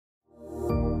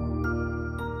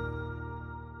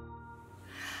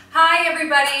Hi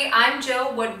everybody, I'm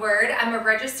Jill Woodward. I'm a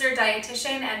registered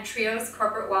dietitian and Treo's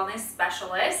corporate wellness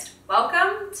specialist.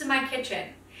 Welcome to my kitchen.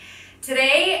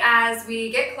 Today, as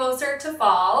we get closer to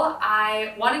fall,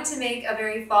 I wanted to make a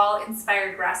very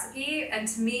fall-inspired recipe, and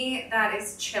to me, that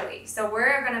is chili. So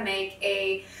we're gonna make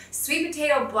a sweet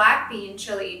potato black bean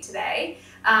chili today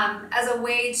as a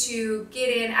way to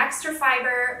get in extra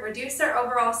fiber, reduce our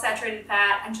overall saturated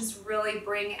fat, and just really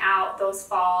bring out those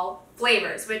fall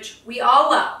flavors, which we all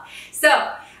love.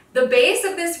 So the base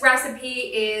of this recipe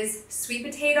is sweet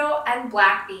potato and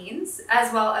black beans,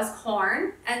 as well as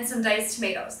corn and some diced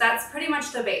tomatoes. That's pretty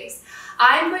much the base.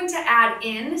 I'm going to add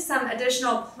in some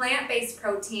additional plant-based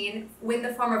protein in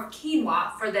the form of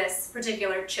quinoa for this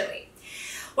particular chili.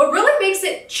 What really makes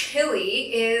it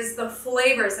chili is the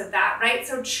flavors of that, right?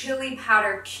 So chili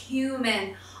powder,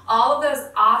 cumin, all of those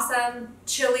awesome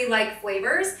chili-like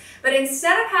flavors. But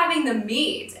instead of having the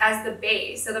meat as the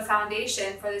base, so the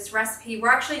foundation for this recipe, we're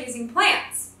actually using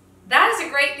plants. That is a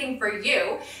great thing for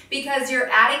you because you're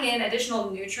adding in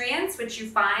additional nutrients, which you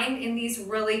find in these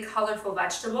really colorful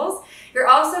vegetables. You're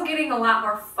also getting a lot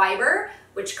more fiber,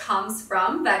 which comes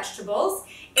from vegetables,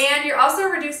 and you're also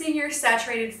reducing your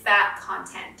saturated fat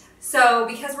content. So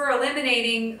because we're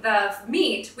eliminating the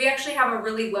meat, we actually have a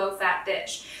really low fat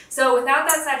dish. So without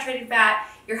that saturated fat,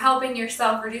 you're helping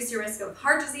yourself reduce your risk of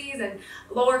heart disease and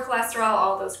lower cholesterol,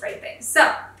 all those great things.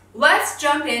 So let's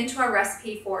jump into our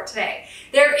recipe for today.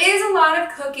 There is a lot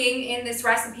of cooking in this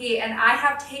recipe, and I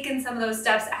have taken some of those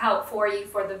steps out for you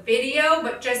for the video,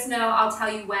 but just know I'll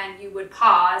tell you when you would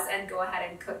pause and go ahead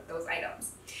and cook those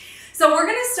items. So we're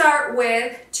gonna start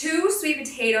with 2 sweet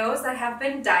potatoes that have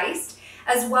been diced,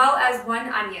 as well as 1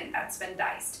 onion that's been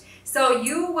diced. So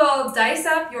you will dice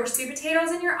up your sweet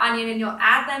potatoes and your onion, and you'll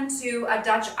add them to a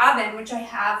Dutch oven, which I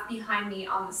have behind me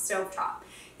on the stovetop.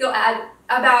 You'll add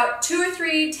about 2 or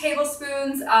 3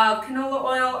 tablespoons of canola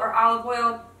oil or olive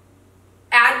oil.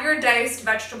 Add your diced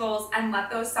vegetables and let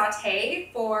those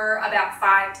saute for about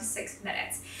 5 to 6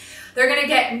 minutes. They're gonna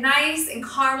get nice and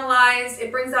caramelized.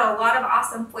 It brings out a lot of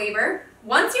awesome flavor.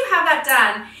 Once you have that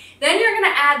done, then you're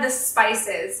gonna add the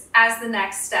spices as the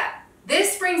next step.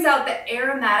 This brings out the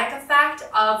aromatic effect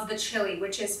of the chili,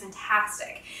 which is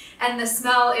fantastic. And the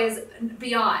smell is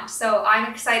beyond. So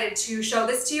I'm excited to show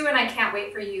this to you, and I can't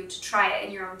wait for you to try it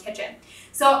in your own kitchen.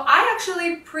 So I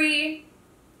actually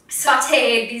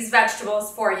pre-sauteed these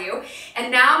vegetables for you,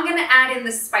 and now I'm gonna add in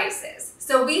the spices.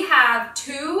 So we have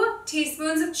 2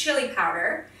 teaspoons of chili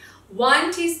powder,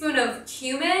 1 teaspoon of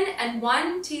cumin, and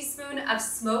 1 teaspoon of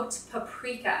smoked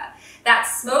paprika. That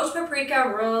smoked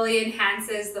paprika really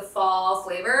enhances the fall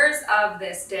flavors of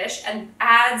this dish and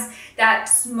adds that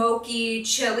smoky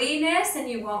chili-ness, and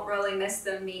you won't really miss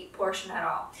the meat portion at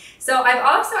all. So I've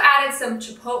also added some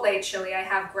chipotle chili. I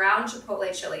have ground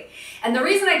chipotle chili. And the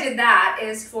reason I did that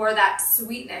is for that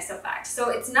sweetness effect. So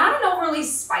it's not an overly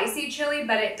spicy chili,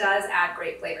 but it does add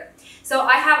great flavor. So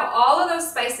I have all of those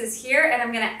spices here, and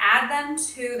I'm gonna add them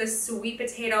to the sweet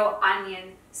potato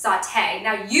onion saute.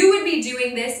 Now you would be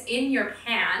doing this in your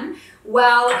pan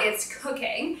while it's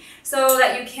cooking so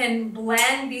that you can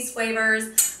blend these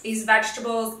flavors, these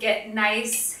vegetables get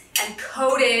nice and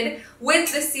coated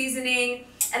with the seasoning,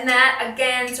 and that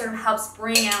again sort of helps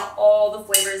bring out all the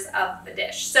flavors of the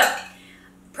dish. So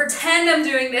pretend I'm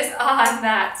doing this on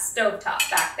that stovetop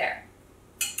back there.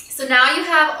 So now you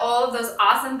have all of those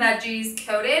awesome veggies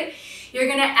coated. You're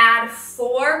gonna add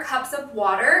 4 cups of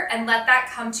water and let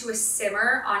that come to a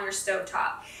simmer on your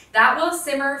stovetop. That will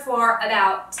simmer for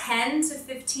about 10 to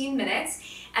 15 minutes,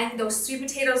 and those sweet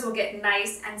potatoes will get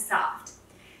nice and soft.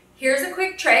 Here's a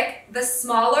quick trick. The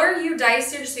smaller you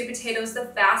dice your sweet potatoes, the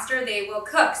faster they will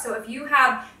cook. So if you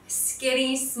have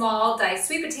skinny, small diced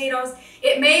sweet potatoes,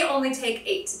 it may only take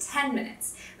 8 to 10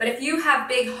 minutes. But if you have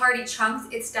big hearty chunks,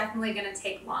 it's definitely gonna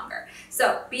take longer.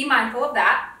 So be mindful of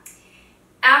that.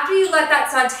 After you let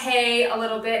that saute a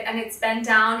little bit and it's been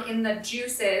down in the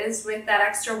juices with that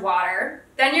extra water,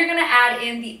 then you're gonna add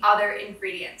in the other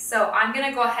ingredients. So I'm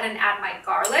gonna go ahead and add my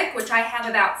garlic, which I have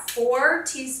about 4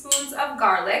 teaspoons of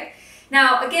garlic.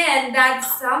 Now, again, that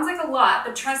sounds like a lot,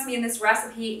 but trust me, in this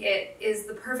recipe, it is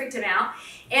the perfect amount.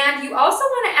 And you also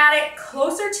wanna add it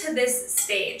closer to this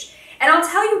stage. And I'll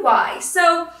tell you why.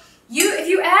 So if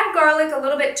you add garlic a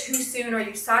little bit too soon, or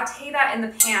you saute that in the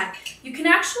pan, you can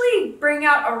actually bring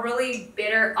out a really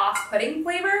bitter, off-putting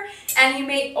flavor, and you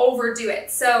may overdo it.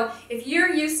 So if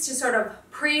you're used to sort of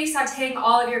pre-sauteing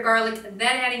all of your garlic and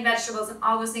then adding vegetables and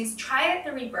all those things, try it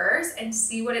the reverse and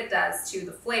see what it does to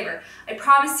the flavor. I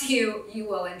promise you, you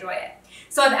will enjoy it.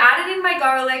 So I've added in my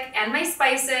garlic and my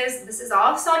spices. This is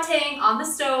all sauteing on the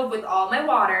stove with all my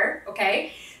water,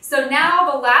 okay? So now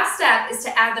the last step is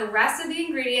to add the rest of the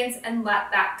ingredients and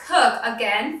let that cook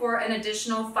again for an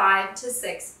additional 5 to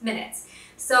 6 minutes.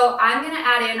 So I'm gonna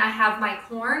add in, I have my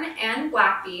corn and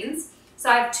black beans. So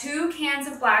I have 2 cans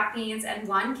of black beans and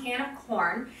 1 can of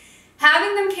corn.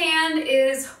 Having them canned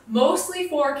is mostly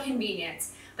for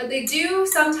convenience, but they do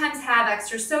sometimes have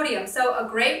extra sodium. So a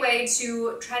great way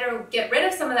to try to get rid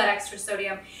of some of that extra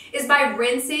sodium is by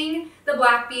rinsing the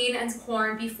black bean and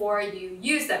corn before you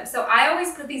use them. So I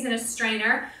always put these in a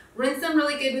strainer, rinse them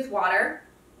really good with water,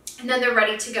 and then they're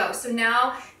ready to go. So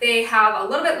now they have a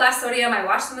little bit less sodium. I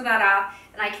wash some of that off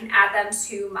and I can add them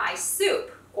to my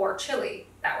soup or chili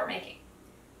that we're making.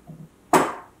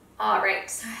 All right,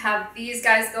 so I have these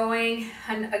guys going.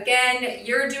 And again,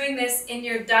 you're doing this in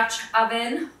your Dutch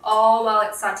oven all while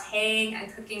it's sauteing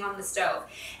and cooking on the stove.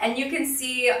 And you can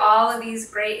see all of these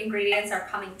great ingredients are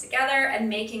coming together and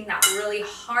making that really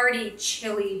hearty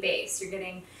chili base. You're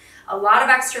getting a lot of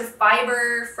extra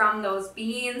fiber from those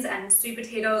beans and sweet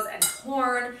potatoes and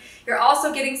corn. You're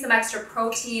also getting some extra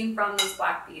protein from those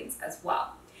black beans as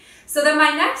well. So then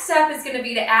my next step is going to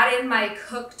be to add in my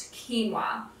cooked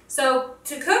quinoa. So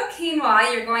to cook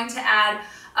quinoa, you're going to add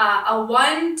a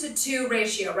 1 to 2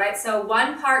 ratio, right? So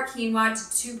 1 part quinoa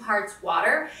to 2 parts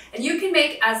water. And you can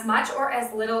make as much or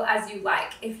as little as you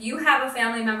like. If you have a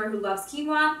family member who loves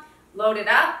quinoa, load it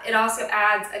up. It also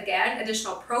adds, again,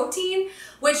 additional protein,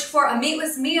 which for a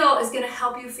meatless meal is going to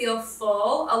help you feel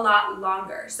full a lot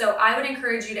longer. So I would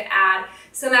encourage you to add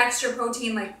some extra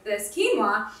protein like this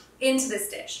quinoa into this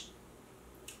dish.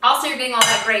 Also, you're getting all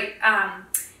that great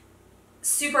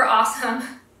super awesome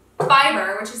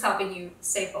fiber, which is helping you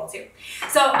stay full too.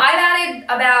 So I've added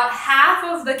about half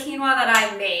of the quinoa that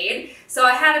I made. So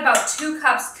I had about 2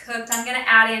 cups cooked. I'm gonna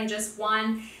add in just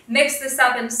 1, mix this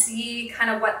up and see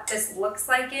kind of what this looks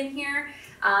like in here.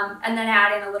 And then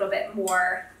add in a little bit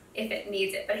more if it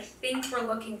needs it, but I think we're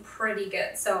looking pretty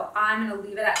good. So I'm gonna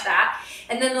leave it at that.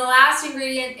 And then the last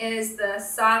ingredient is the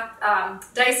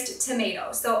diced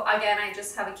tomatoes. So again, I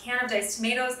just have a can of diced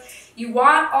tomatoes. You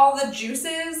want all the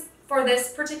juices for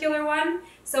this particular one.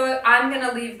 So I'm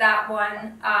gonna leave that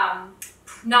one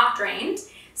not drained.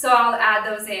 So I'll add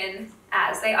those in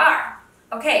as they are.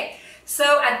 Okay,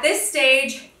 so at this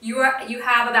stage, you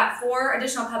have about 4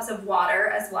 additional cups of water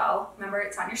as well. Remember,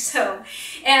 it's on your stove.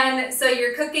 And so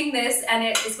you're cooking this and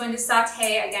it is going to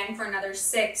saute again for another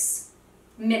 6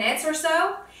 minutes or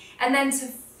so. And then to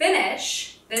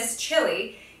finish this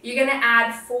chili, you're gonna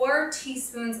add 4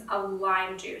 teaspoons of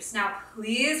lime juice. Now,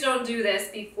 please don't do this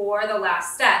before the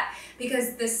last step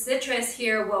because the citrus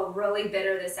here will really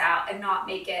bitter this out and not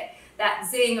make it that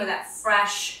zing or that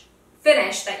fresh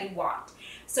finish that you want.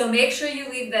 So make sure you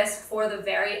leave this for the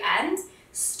very end,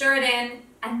 stir it in,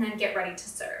 and then get ready to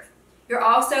serve. You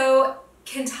also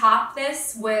can top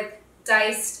this with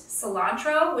diced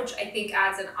cilantro, which I think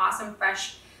adds an awesome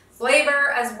fresh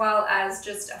flavor as well as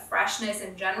just a freshness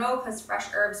in general because fresh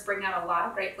herbs bring out a lot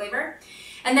of great flavor.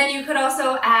 And then you could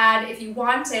also add, if you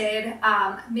wanted,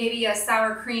 maybe a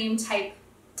sour cream type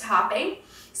topping.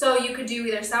 So you could do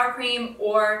either sour cream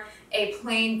or a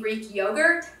plain Greek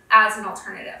yogurt as an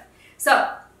alternative.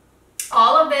 So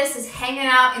all of this is hanging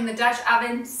out in the Dutch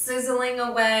oven, sizzling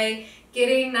away,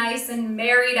 getting nice and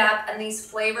married up, and these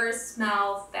flavors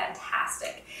smell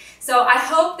fantastic. So I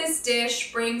hope this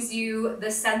dish brings you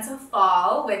the sense of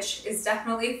fall, which is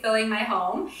definitely filling my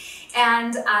home,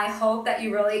 and I hope that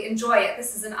you really enjoy it.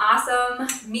 This is an awesome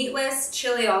meatless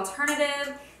chili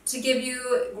alternative to give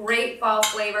you great fall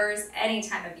flavors any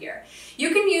time of year.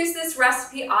 You can use this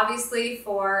recipe obviously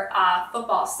for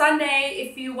football Sunday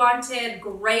if you wanted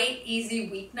great easy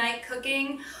weeknight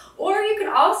cooking, or you can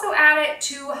also add it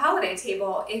to a holiday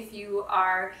table if you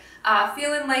are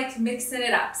feeling like mixing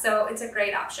it up. So it's a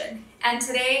great option. And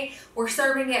today we're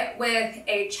serving it with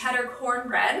a cheddar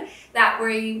cornbread that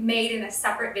we made in a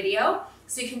separate video.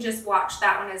 So you can just watch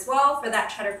that one as well for that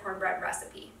cheddar cornbread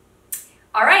recipe.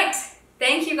 All right.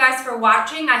 Thank you guys for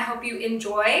watching. I hope you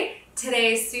enjoy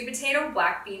today's sweet potato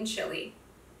black bean chili.